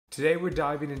Today we're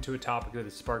diving into a topic that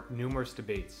has sparked numerous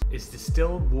debates. Is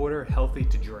distilled water healthy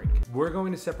to drink? We're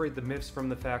going to separate the myths from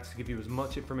the facts to give you as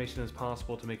much information as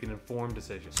possible to make an informed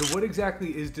decision. So what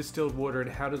exactly is distilled water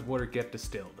and how does water get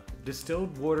distilled?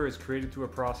 Distilled water is created through a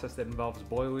process that involves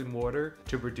boiling water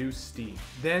to produce steam,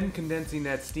 then condensing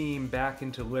that steam back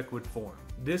into liquid form.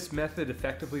 This method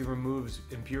effectively removes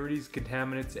impurities,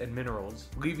 contaminants, and minerals,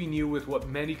 leaving you with what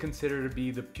many consider to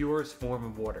be the purest form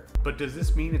of water. But does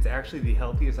this mean it's actually the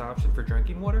healthiest option for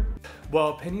drinking water? While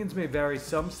opinions may vary,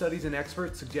 some studies and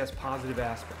experts suggest positive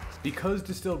aspects. Because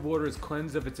distilled water is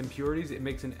cleansed of its impurities, it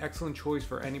makes an excellent choice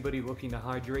for anybody looking to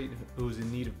hydrate who is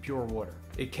in need of pure water.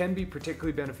 It can be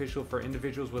particularly beneficial for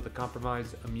individuals with a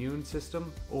compromised immune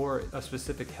system or a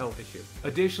specific health issue.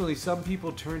 Additionally, some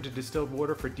people turn to distilled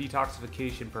water for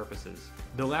detoxification purposes.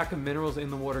 The lack of minerals in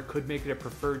the water could make it a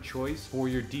preferred choice for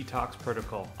your detox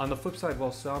protocol. On the flip side,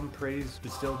 while some praise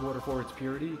distilled water for its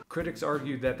purity, critics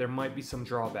argue that there might be some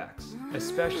drawbacks,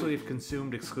 especially if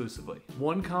consumed exclusively.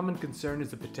 One common concern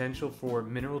is the potential for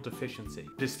mineral deficiency.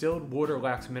 Distilled water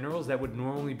lacks minerals that would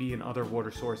normally be in other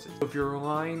water sources. So if you're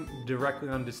relying directly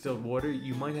on distilled water,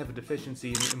 you might have a deficiency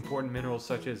in important minerals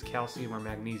such as calcium or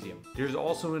magnesium. There's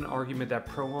also an argument that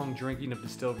prolonged drinking of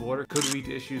distilled water could lead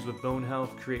to issues with bone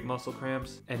health, create muscle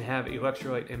cramps, and have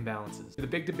electrolyte imbalances. The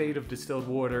big debate of distilled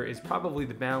water is probably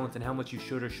the balance and how much you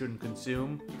should or shouldn't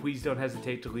consume. Please don't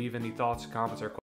hesitate to leave any thoughts, comments, or questions